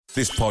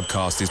This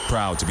podcast is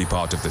proud to be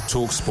part of the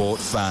TalkSport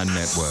Fan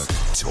Network.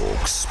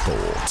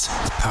 TalkSport.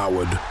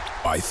 Powered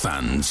by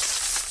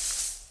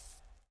fans.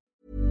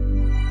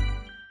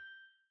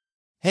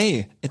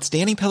 Hey, it's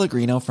Danny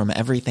Pellegrino from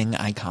Everything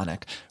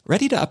Iconic.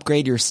 Ready to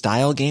upgrade your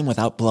style game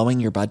without blowing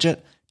your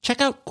budget?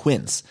 Check out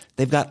Quince.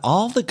 They've got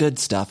all the good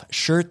stuff,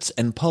 shirts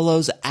and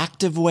polos,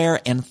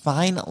 activewear, and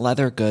fine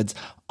leather goods,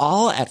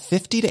 all at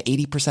 50 to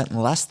 80%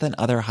 less than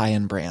other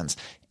high-end brands.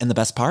 And the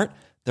best part?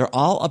 They're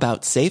all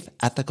about safe,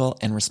 ethical,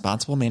 and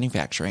responsible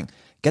manufacturing.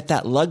 Get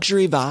that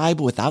luxury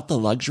vibe without the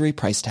luxury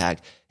price tag.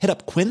 Hit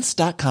up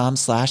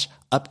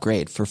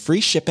quince.com/upgrade for free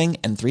shipping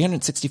and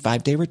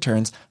 365-day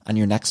returns on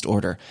your next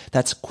order.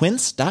 That's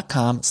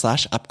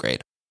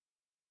quince.com/upgrade.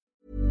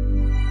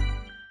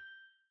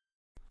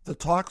 The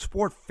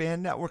TalkSport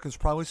Fan Network is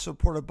proudly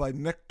supported by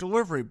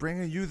McDelivery,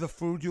 bringing you the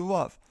food you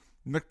love.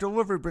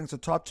 McDelivery brings a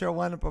top-tier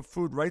lineup of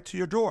food right to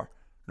your door.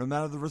 No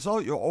matter the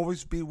result, you'll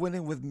always be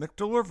winning with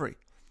McDelivery.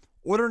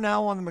 Order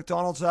now on the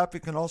McDonald's app.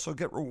 You can also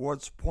get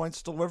rewards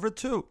points delivered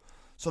too,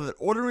 so that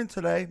ordering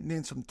today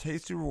means some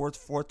tasty rewards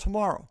for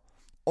tomorrow.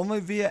 Only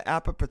via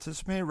app at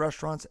participating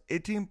restaurants.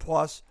 18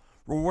 plus.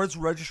 Rewards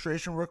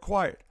registration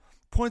required.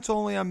 Points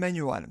only on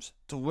menu items.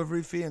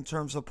 Delivery fee and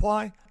terms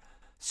apply.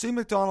 See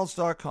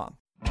McDonald's.com.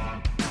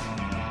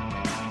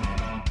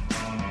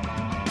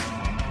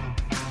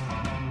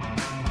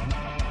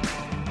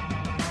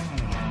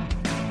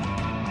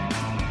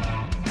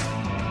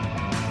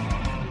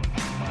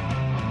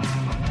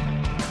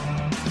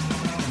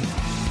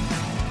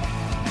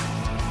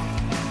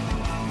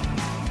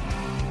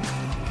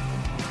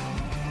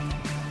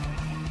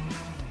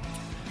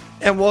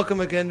 And welcome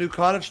again to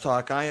Cottage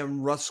Talk. I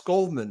am Russ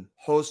Goldman,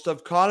 host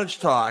of Cottage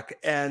Talk.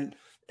 And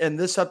in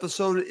this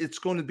episode, it's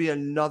going to be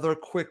another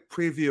quick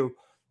preview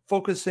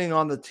focusing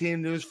on the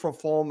team news for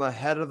Fulham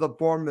ahead of the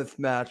Bournemouth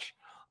match.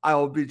 I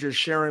will be just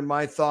sharing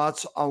my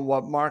thoughts on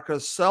what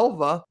Marcus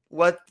Silva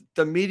let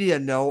the media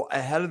know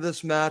ahead of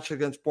this match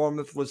against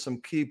Bournemouth with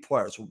some key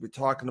players. We'll be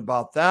talking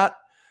about that.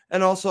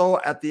 And also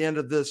at the end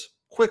of this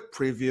quick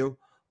preview,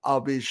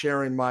 I'll be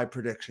sharing my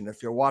prediction.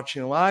 If you're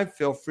watching live,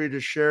 feel free to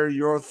share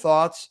your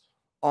thoughts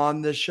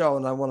on this show.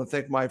 And I want to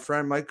thank my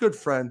good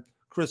friend,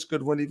 Chris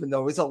Goodwin, even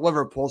though he's a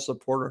Liverpool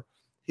supporter,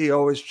 he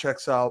always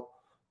checks out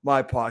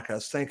my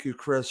podcast. Thank you,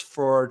 Chris,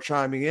 for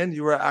chiming in.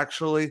 You were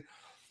actually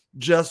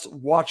just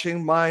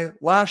watching my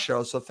last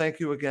show. So thank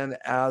you again,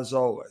 as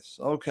always.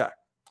 Okay.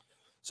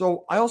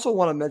 So I also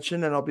want to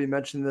mention, and I'll be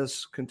mentioning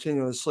this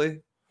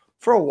continuously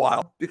for a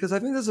while, because I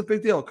think this is a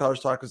big deal.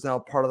 Cottage Talk is now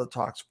part of the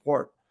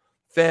TalkSport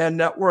Fan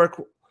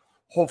Network.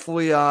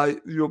 Hopefully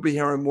you'll be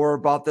hearing more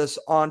about this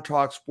on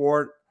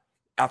TalkSport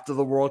after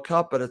the World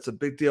Cup, but it's a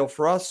big deal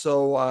for us.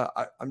 So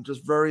I'm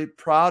just very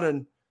proud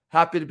and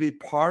happy to be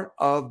part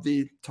of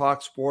the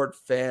TalkSport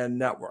Fan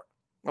Network.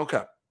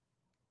 Okay,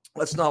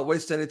 let's not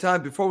waste any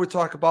time. Before we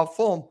talk about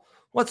Fulham,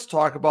 let's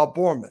talk about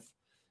Bournemouth.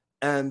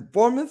 And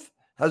Bournemouth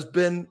has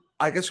been,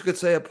 I guess you could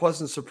say, a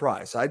pleasant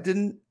surprise. I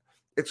didn't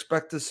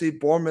expect to see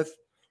Bournemouth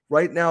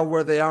right now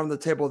where they are on the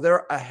table.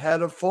 They're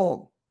ahead of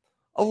Fulham,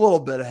 a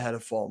little bit ahead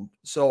of Fulham.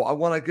 So I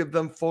want to give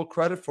them full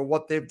credit for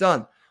what they've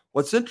done.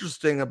 What's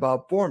interesting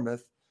about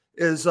Bournemouth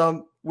is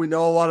we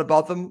know a lot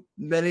about them.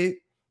 Many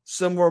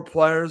similar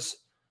players,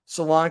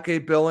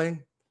 Solanke,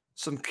 Billing,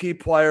 some key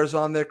players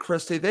on there,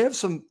 Christie. They have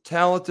some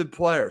talented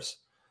players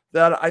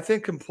that I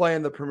think can play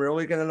in the Premier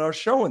League and are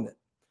showing it.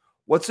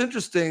 What's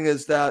interesting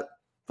is that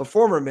the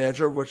former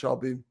manager, which I'll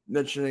be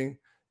mentioning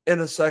in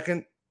a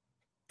second,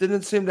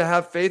 didn't seem to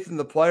have faith in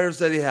the players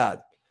that he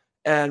had.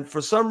 And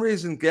for some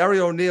reason,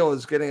 Gary O'Neill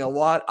is getting a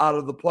lot out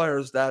of the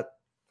players that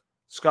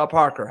Scott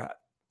Parker had.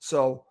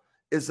 So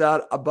is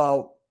that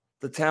about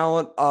the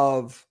talent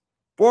of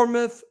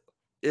Bournemouth?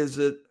 Is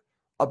it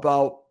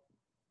about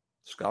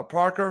Scott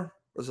Parker?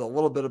 Is it a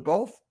little bit of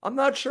both? I'm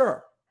not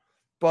sure.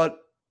 But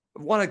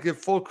I want to give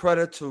full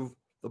credit to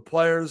the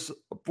players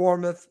of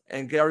Bournemouth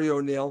and Gary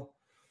O'Neill,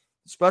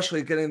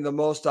 especially getting the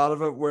most out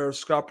of it where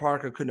Scott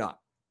Parker could not.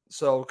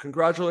 So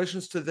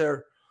congratulations to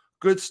their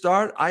good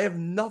start. I have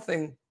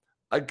nothing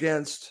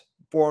against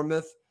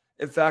Bournemouth.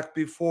 In fact,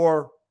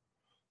 before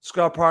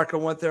Scott Parker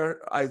went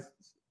there, I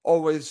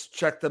always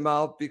check them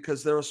out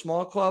because they're a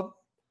small club.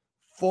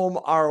 Fulham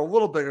are a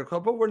little bigger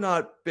club, but we're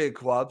not big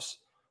clubs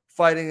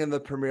fighting in the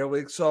Premier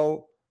League.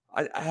 So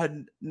I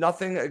had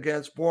nothing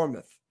against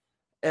Bournemouth.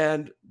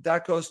 And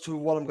that goes to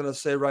what I'm going to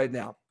say right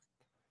now.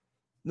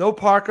 No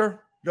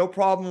Parker, no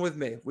problem with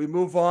me. We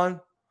move on.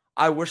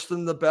 I wish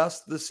them the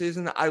best this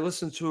season. I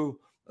listened to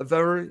a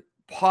very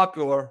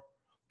popular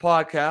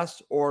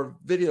podcast or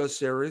video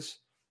series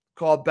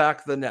called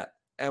Back the Net.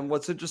 And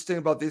what's interesting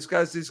about these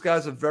guys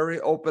are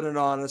very open and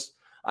honest.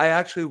 I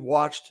actually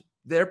watched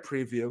their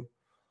preview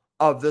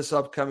of this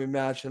upcoming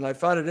match, and I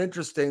found it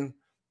interesting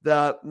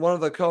that one of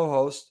the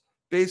co-hosts,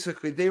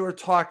 basically, they were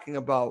talking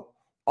about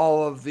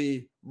all of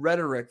the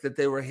rhetoric that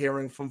they were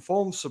hearing from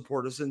Fulham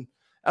supporters. And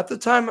at the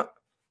time,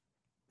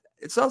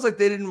 it sounds like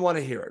they didn't want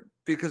to hear it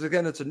because,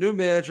 again, it's a new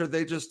manager.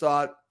 They just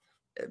thought,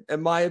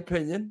 in my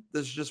opinion,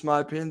 this is just my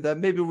opinion, that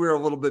maybe we were a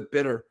little bit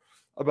bitter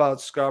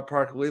about Scott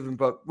Parker leaving,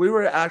 but we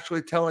were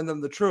actually telling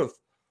them the truth.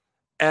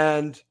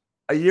 And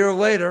a year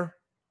later,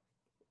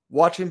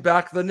 watching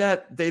back the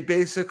net, they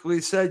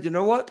basically said, you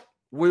know what?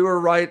 We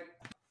were right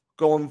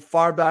going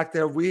far back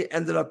there. We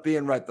ended up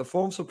being right. The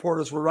Fulham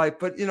supporters were right.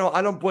 But,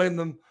 I don't blame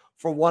them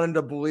for wanting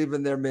to believe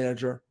in their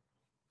manager.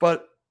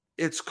 But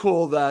it's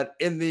cool that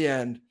in the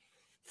end,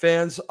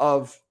 fans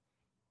of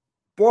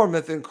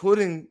Bournemouth,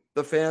 including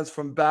the fans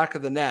from Back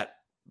of the Net,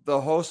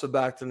 the host of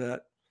Back to the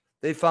Net,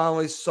 they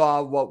finally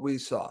saw what we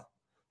saw.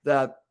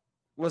 That,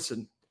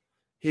 listen,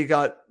 he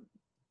got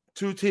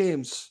 2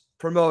 teams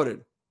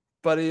promoted,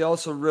 but he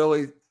also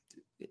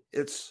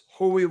it's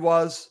who he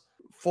was.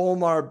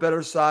 Fulham are a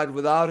better side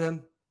without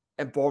him,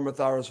 and Bournemouth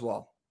are as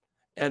well.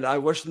 And I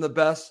wish them the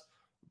best,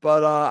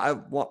 but I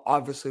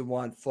obviously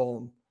want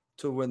Fulham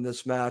to win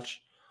this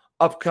match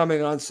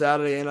upcoming on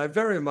Saturday, and I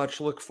very much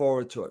look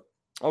forward to it.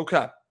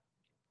 Okay.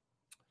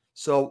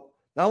 So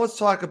now let's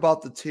talk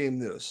about the team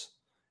news.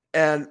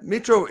 And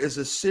Mitro is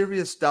a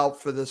serious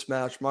doubt for this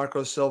match.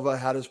 Marco Silva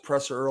had his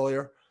presser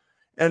earlier,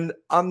 and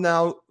I'm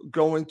now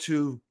going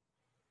to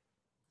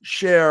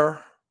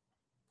share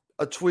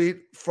a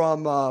tweet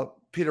from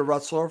Peter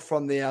Rutzler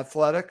from The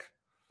Athletic.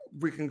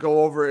 We can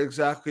go over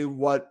exactly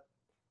what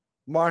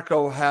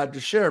Marco had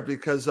to share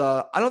because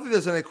I don't think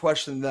there's any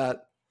question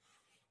that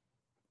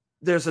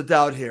there's a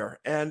doubt here.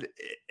 And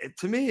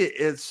to me,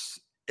 it's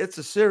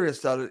a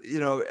serious doubt.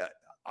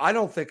 I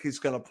don't think he's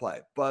going to play,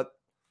 but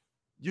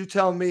you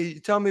tell me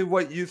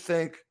what you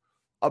think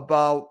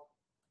about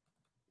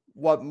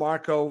what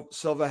Marco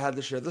Silva had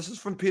to share. This is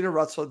from Peter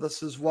Rutzler.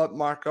 This is what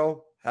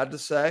Marco had to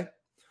say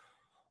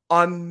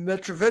on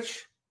Mitrovic.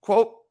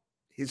 Quote,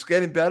 he's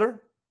getting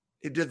better.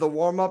 He did the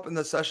warm-up in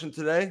the session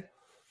today.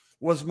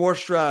 Was more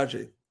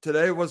strategy.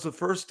 Today was the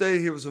first day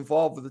he was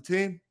involved with the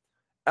team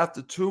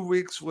after 2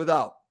 weeks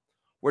without.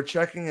 We're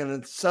checking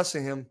and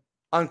assessing him,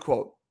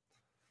 unquote.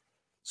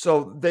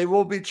 So they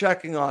will be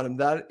checking on him.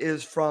 That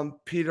is from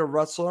Peter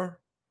Rutzler.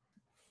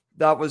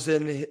 That was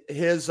in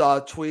his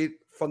tweet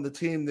from the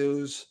team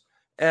news.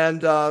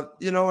 And,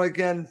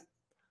 again,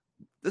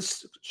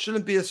 this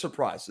shouldn't be a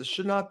surprise. This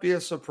should not be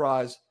a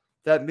surprise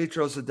that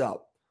Mitro's a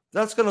doubt.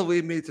 That's going to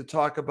lead me to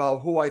talk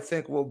about who I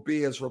think will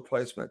be his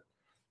replacement.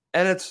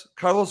 And it's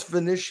Carlos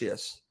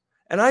Vinicius.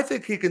 And I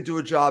think he can do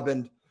a job.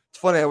 And it's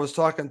funny, I was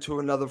talking to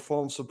another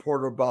Fulham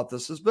supporter about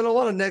this. There's been a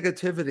lot of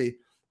negativity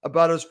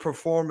about his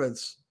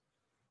performance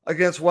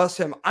against West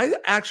Ham. I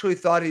actually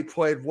thought he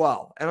played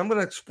well. And I'm going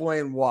to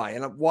explain why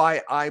and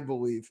why I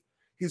believe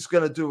he's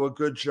going to do a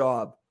good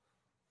job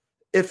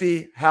if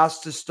he has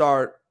to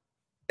start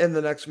in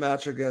the next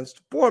match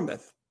against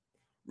Bournemouth.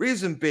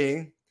 Reason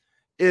being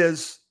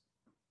is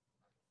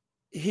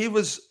he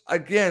was,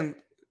 again,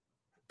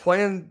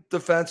 playing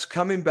defense,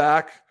 coming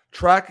back,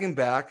 tracking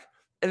back,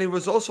 and he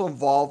was also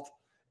involved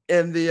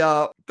in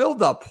the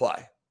build-up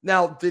play.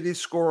 Now, did he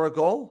score a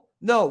goal?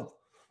 No,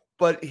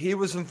 but he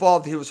was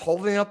involved. He was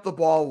holding up the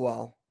ball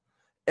well,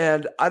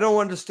 and I don't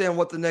understand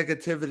what the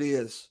negativity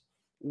is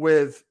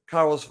with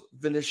Carlos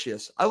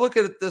Vinicius. I look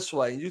at it this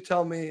way. You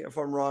tell me if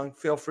I'm wrong.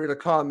 Feel free to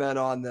comment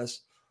on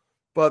this.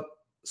 But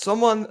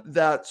someone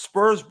that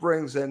Spurs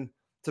brings in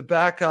to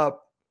back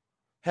up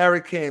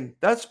Harry Kane,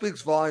 that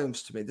speaks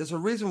volumes to me. There's a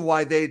reason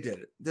why they did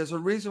it. There's a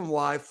reason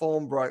why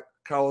Fulham brought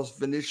Carlos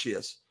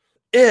Vinicius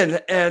in.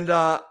 And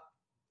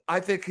I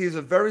think he's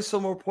a very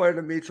similar player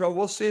to Mitro.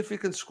 We'll see if he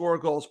can score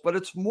goals, but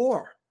it's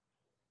more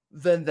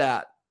than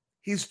that.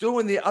 He's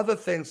doing the other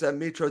things that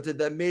Mitro did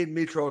that made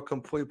Mitro a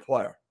complete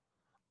player.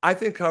 I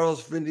think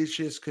Carlos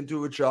Vinicius can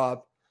do a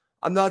job.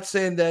 I'm not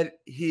saying that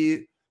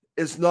he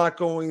is not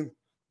going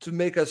to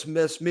make us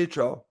miss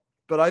Mitro,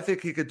 but I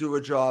think he could do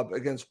a job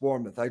against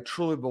Bournemouth. I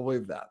truly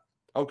believe that.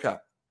 Okay.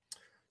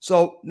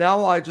 So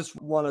now I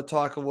just want to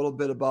talk a little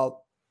bit about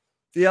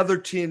the other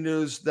team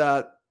news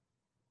that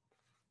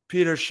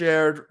Peter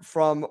shared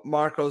from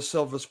Marco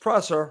Silva's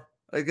presser.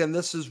 Again,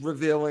 this is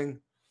revealing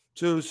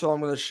too, so I'm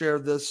going to share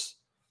this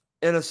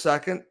in a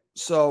second.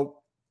 So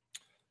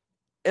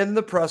in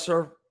the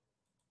presser,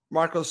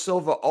 Marco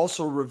Silva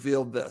also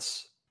revealed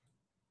this.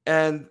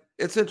 And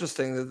it's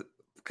interesting,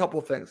 a couple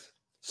of things.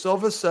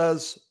 Silva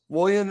says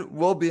Willian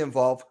will be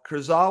involved.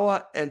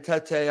 Kurzawa and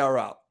Tete are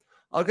out.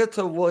 I'll get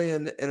to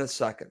Willian in a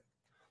second.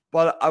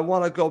 But I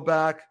want to go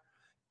back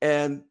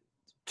and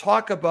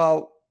talk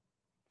about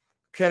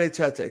Kenny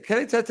Tete.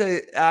 Kenny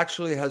Tete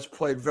actually has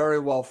played very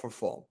well for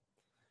Fulham.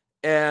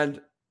 And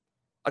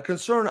a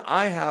concern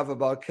I have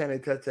about Kenny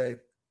Tete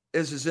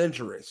is his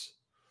injuries.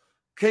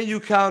 Can you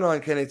count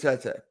on Kenny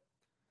Tete?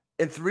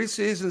 In 3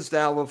 seasons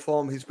now with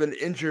Fulham, he's been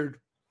injured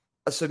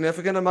a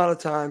significant amount of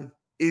time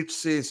each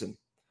season.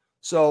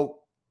 So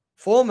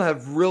Fulham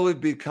have really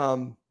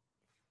become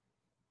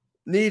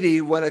needy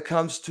when it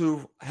comes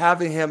to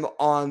having him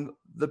on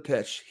the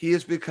pitch. He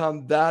has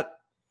become that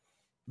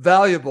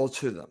valuable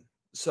to them.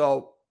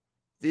 So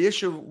the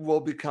issue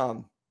will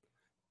become,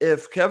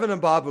 if Kevin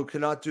and Babu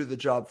cannot do the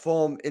job,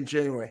 Fulham in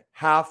January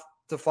have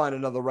to find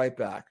another right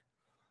back.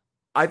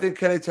 I think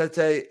Kenny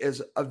Tete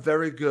is a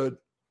very good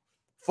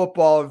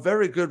footballer,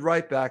 very good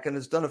right back, and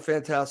has done a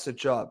fantastic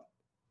job.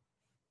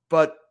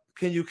 but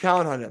can you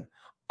count on him?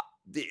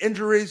 The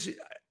injuries,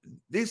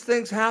 these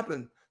things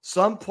happen.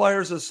 Some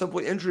players are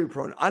simply injury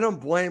prone. I don't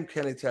blame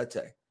Kenny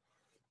Tete,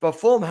 but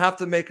Fulham have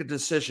to make a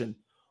decision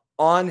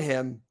on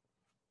him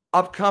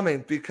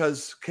upcoming,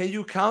 because can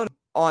you count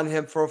on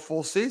him for a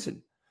full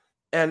season?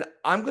 And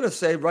I'm going to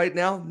say right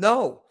now,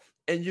 no.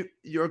 And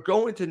you're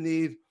going to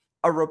need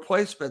a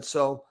replacement.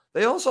 So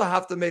they also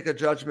have to make a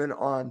judgment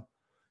on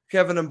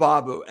Kevin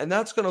Mbabu. And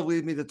that's going to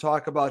lead me to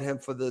talk about him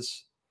for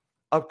this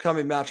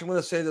upcoming match. I'm going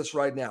to say this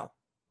right now.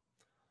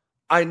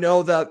 I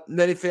know that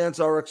many fans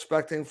are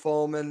expecting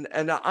Fulham,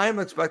 and I'm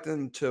expecting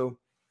them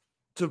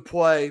to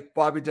play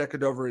Bobby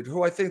Decordova-Reid,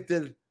 who I think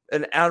did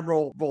an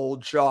admirable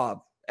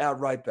job at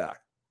right back.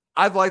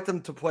 I'd like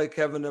them to play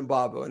Kevin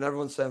Mbabu, and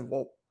everyone's saying,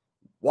 well,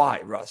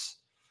 why, Russ?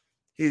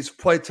 He's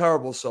played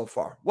terrible so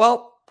far.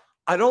 Well,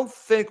 I don't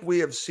think we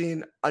have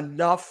seen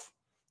enough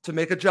to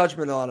make a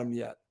judgment on him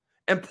yet.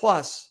 And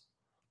plus,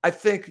 I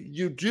think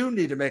you do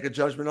need to make a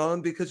judgment on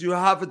him because you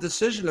have a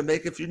decision to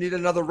make if you need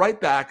another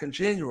right back in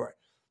January.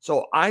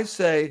 So I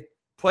say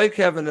play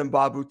Kevin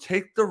Mbabu,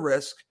 take the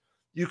risk.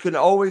 You can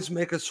always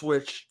make a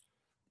switch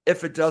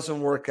if it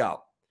doesn't work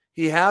out.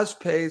 He has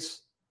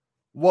pace.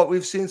 What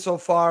we've seen so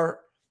far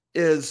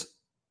is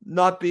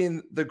not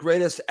being the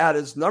greatest at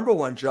his number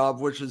one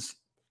job, which is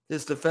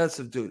his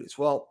defensive duties.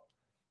 Well,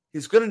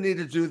 he's going to need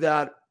to do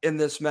that in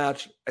this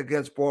match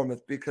against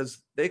Bournemouth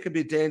because they could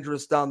be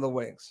dangerous down the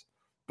wings.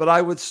 But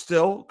I would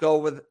still go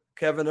with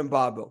Kevin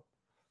Mbabu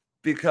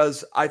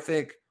because I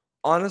think,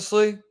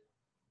 honestly,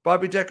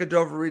 Bobby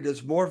Decordova-Reid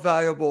is more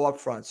valuable up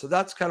front. So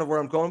that's kind of where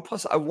I'm going.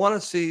 Plus, I want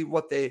to see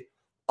what they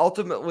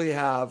ultimately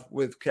have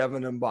with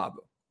Kevin Mbabu.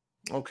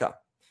 Okay.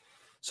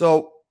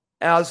 So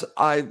as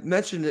I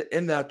mentioned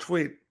in that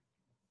tweet,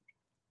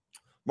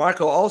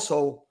 Marco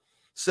also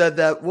said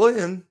that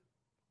Willian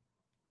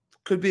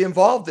could be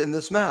involved in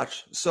this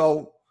match.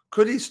 So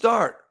could he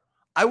start?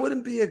 I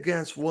wouldn't be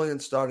against Willian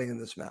starting in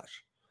this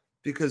match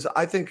because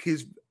I think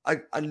he's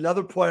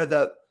another player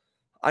that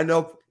I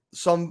know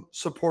some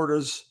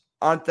supporters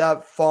aren't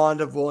that fond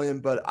of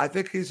Willian, but I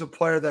think he's a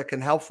player that can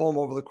help Fulham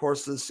over the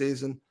course of the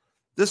season.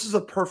 This is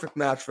a perfect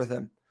match for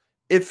him.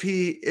 If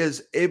he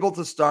is able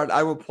to start,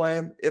 I would play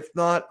him. If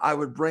not, I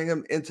would bring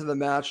him into the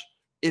match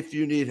if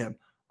you need him.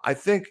 I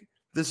think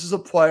this is a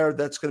player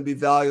that's going to be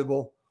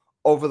valuable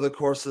over the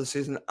course of the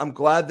season. I'm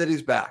glad that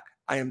he's back.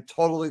 I am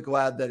totally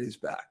glad that he's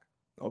back.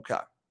 Okay.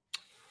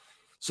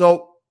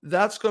 So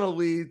that's going to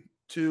lead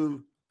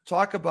to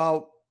talk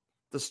about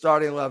the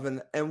starting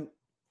 11 and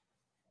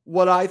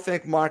what I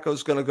think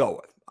Marco's going to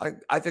go with.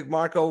 I think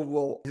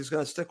he's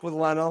going to stick with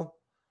Leno.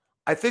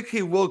 I think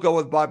he will go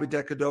with Bobby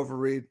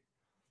Decordova-Reid,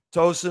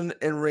 Tosin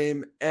and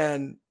Ream,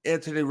 and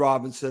Anthony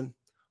Robinson.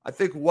 I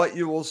think what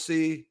you will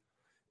see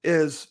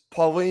is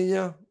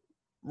Paulinho,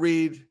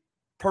 Reed,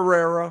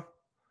 Pereira,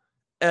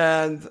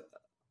 and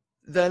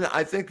then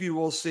I think you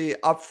will see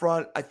up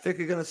front, I think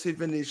you're going to see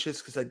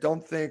Vinicius because I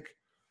don't think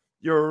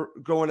you're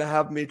going to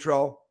have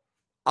Mitro.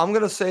 I'm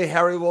going to say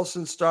Harry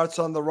Wilson starts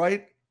on the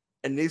right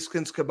and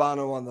Neeskens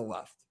Cabano on the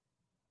left.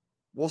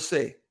 We'll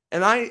see.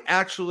 And I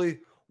actually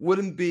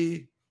wouldn't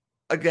be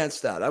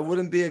against that. I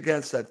wouldn't be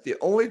against that. The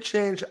only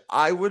change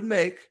I would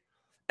make,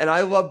 and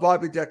I love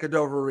Bobby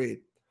Decordova-Reid,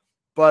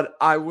 but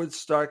I would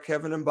start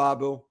Kevin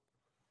Mbabu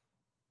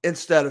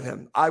instead of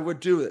him. I would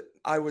do it.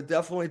 I would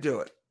definitely do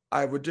it.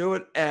 I would do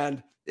it.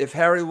 And if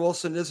Harry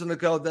Wilson isn't a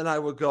go, then I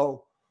would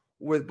go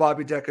with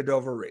Bobby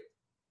Decordova-Reid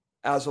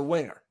as a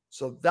winger.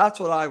 So that's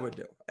what I would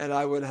do. And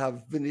I would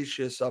have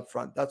Vinicius up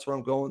front. That's what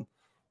I'm going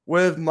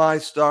with my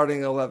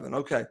starting 11.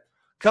 Okay.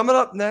 Coming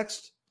up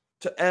next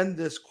to end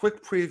this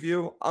quick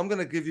preview, I'm going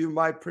to give you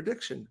my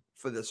prediction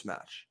for this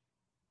match.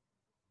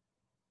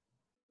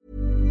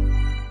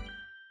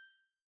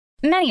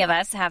 Many of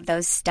us have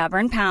those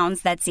stubborn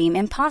pounds that seem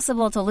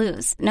impossible to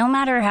lose, no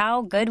matter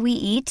how good we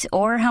eat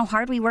or how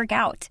hard we work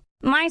out.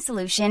 My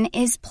solution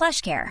is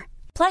PlushCare.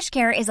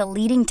 PlushCare is a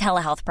leading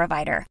telehealth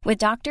provider with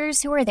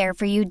doctors who are there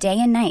for you day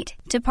and night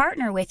to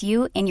partner with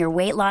you in your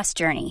weight loss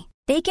journey.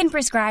 They can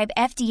prescribe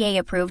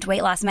FDA-approved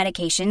weight loss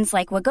medications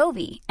like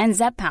Wegovy and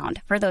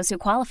Zepbound for those who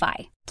qualify.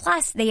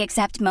 Plus, they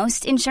accept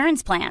most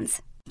insurance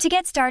plans. To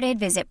get started,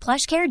 visit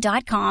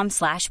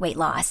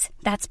plushcare.com/weightloss.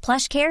 That's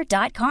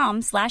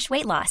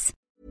plushcare.com/weightloss.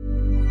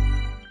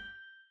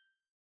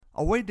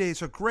 Away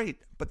days are great,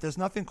 but there's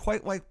nothing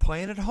quite like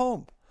playing at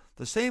home.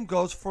 The same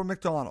goes for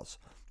McDonald's.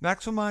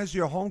 Maximize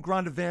your home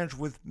ground advantage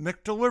with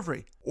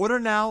McDelivery. Order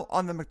now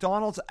on the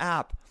McDonald's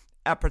app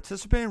at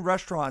participating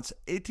restaurants.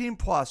 18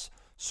 plus.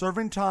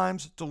 Serving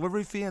times,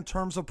 delivery fee, and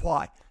terms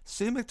apply.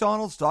 See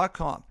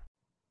McDonald's.com.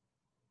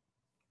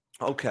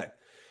 Okay.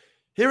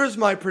 Here is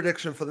my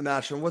prediction for the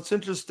match. And what's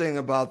interesting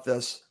about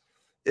this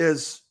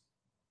is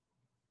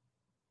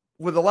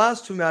with the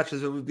last two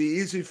matches, it would be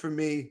easy for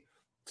me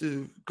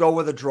to go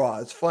with a draw.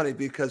 It's funny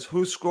because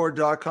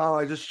WhoScored.com,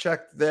 I just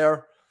checked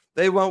there.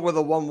 They went with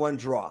a 1-1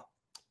 draw.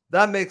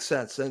 That makes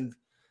sense. And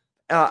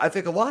I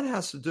think a lot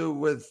has to do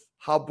with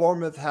how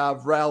Bournemouth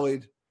have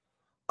rallied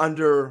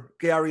under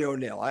Gary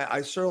O'Neill.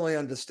 I certainly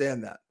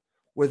understand that.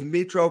 with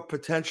Mitro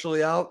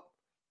potentially out,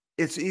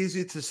 it's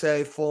easy to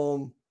say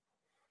Fulham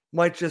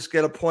might just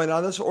get a point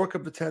on this or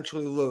could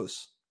potentially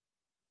lose.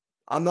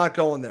 I'm not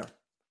going there.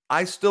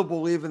 I still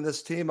believe in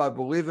this team. I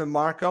believe in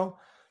Marco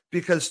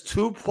because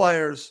two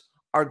players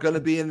are going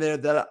to be in there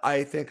that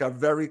I think are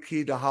very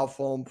key to how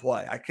Fulham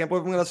play. I can't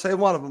believe I'm going to say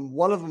one of them.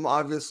 One of them,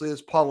 obviously,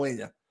 is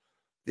Paulinho.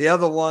 The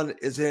other one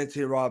is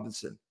Anthony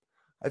Robinson.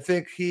 I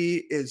think he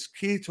is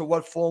key to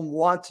what Fulham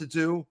want to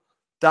do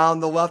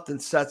down the left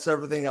and sets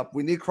everything up.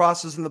 We need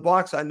crosses in the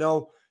box. I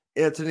know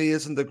Anthony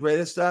isn't the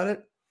greatest at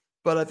it,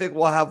 but I think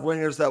we'll have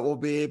wingers that will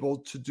be able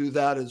to do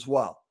that as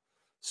well.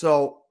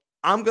 So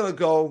I'm going to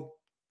go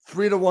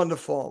 3-1 to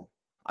Fulham.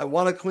 I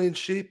want a clean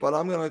sheet, but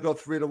I'm going to go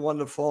 3-1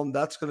 to Fulham.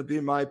 That's going to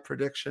be my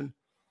prediction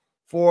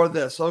for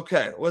this.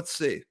 Okay, let's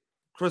see.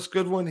 Chris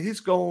Goodwin, he's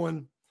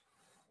going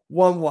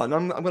 1-1.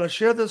 I'm going to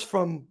share this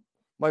from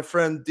my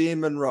friend Dean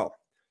Monroe.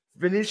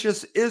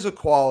 Vinicius is a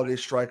quality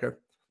striker,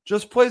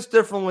 just plays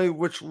differently,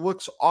 which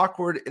looks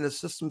awkward in a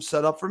system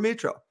set up for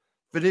Mitro.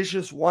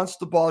 Vinicius wants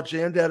the ball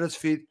jammed at his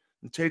feet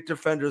and take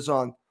defenders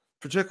on,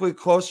 particularly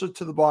closer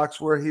to the box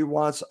where he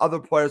wants other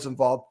players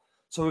involved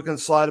so he can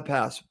slide a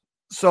pass.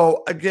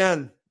 So,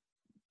 again,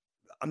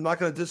 I'm not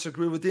going to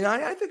disagree with Dean.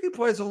 I think he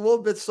plays a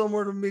little bit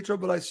similar to Mitro,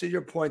 but I see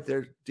your point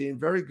there, Dean.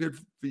 Very good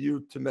for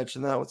you to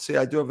mention that. Let's see.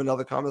 I do have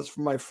another comment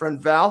from my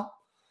friend Val.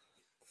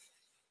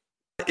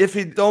 If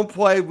he don't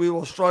play, we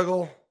will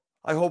struggle.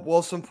 I hope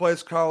Wilson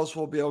plays. Carlos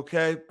will be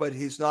okay, but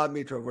he's not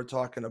Mitro. We're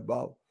talking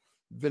about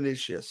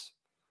Vinicius.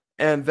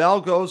 And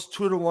Val goes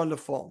 2-1 to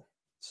Fulham.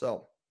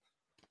 So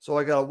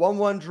I got a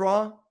 1-1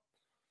 draw,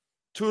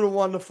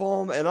 2-1 to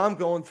Fulham, and I'm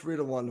going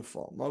 3-1 to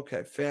Fulham.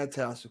 Okay,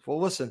 fantastic. Well,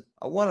 listen,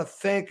 I want to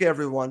thank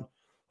everyone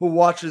who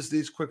watches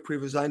these quick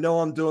previews. I know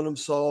I'm doing them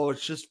solo.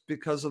 It's just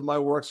because of my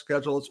work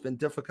schedule. It's been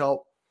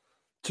difficult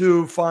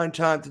to find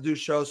time to do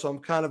shows, so I'm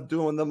kind of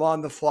doing them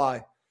on the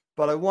fly.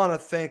 But I want to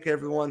thank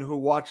everyone who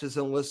watches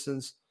and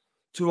listens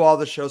to all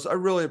the shows. I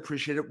really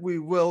appreciate it. We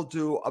will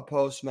do a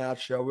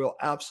post-match show. We'll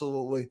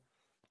absolutely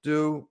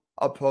do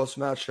a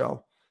post-match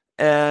show.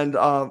 And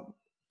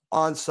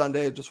on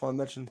Sunday, I just want to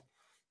mention,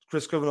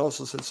 Chris Goodwin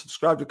also said,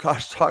 subscribe to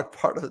Cottage Talk,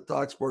 part of the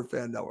Talk Sport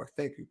Fan Network.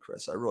 Thank you,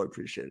 Chris. I really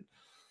appreciate it.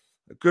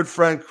 A good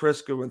friend,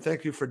 Chris Goodwin.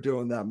 Thank you for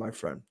doing that, my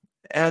friend.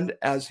 And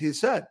as he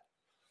said,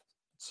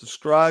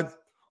 subscribe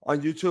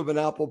on YouTube and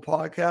Apple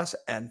Podcasts,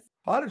 and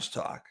Cottage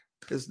Talk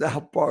is now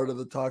part of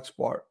the Talk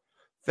Sport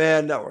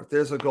Fan Network.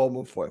 There's a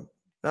Goldman for you.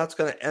 That's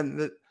going to end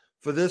it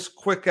for this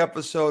quick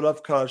episode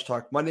of Cottage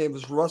Talk. My name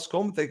is Russ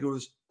Goldman. Thank you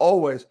as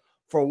always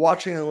for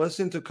watching and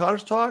listening to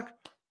Cottage Talk,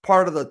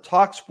 part of the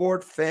Talk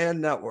Sport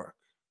Fan Network.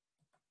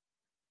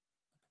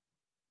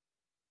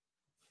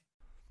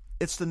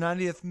 It's the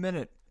 90th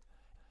minute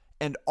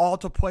and all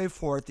to play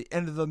for at the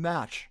end of the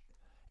match.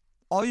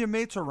 All your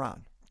mates are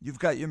around. You've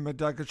got your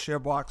McNugget share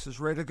boxes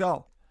ready to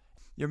go.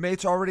 Your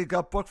mates already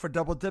got booked for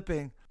double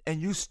dipping,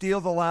 and you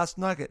steal the last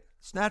nugget,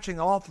 snatching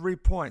all 3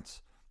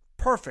 points.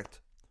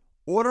 Perfect.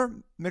 Order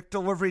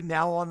McDelivery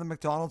now on the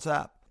McDonald's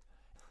app.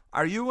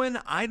 Are you in?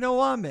 I know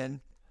I'm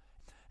in.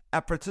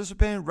 At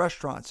participating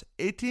restaurants,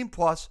 18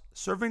 plus,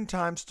 serving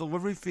times,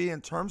 delivery fee,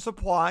 and terms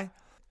apply.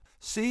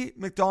 See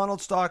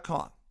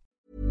McDonald's.com.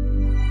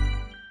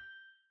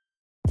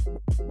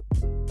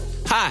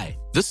 Hi,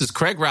 this is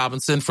Craig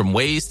Robinson from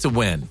Ways to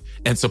Win,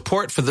 and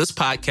support for this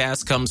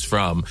podcast comes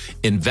from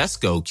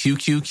Invesco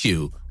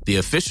QQQ, the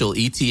official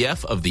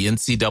ETF of the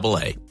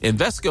NCAA.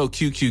 Invesco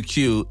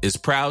QQQ is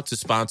proud to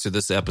sponsor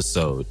this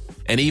episode,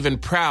 and even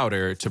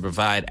prouder to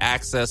provide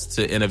access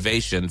to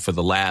innovation for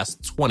the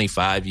last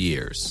 25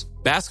 years.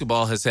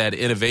 Basketball has had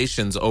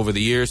innovations over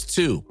the years,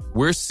 too.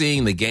 We're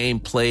seeing the game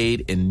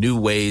played in new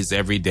ways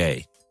every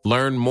day.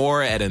 Learn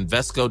more at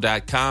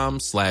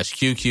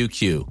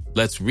Invesco.com/QQQ.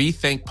 Let's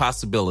rethink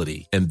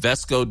possibility.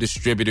 Invesco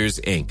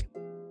Distributors, Inc.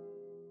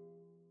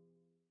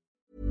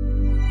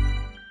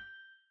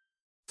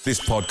 This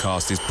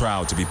podcast is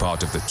proud to be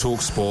part of the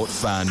TalkSport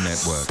Fan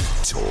Network.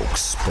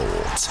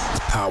 TalkSport.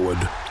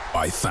 Powered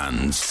by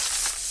fans.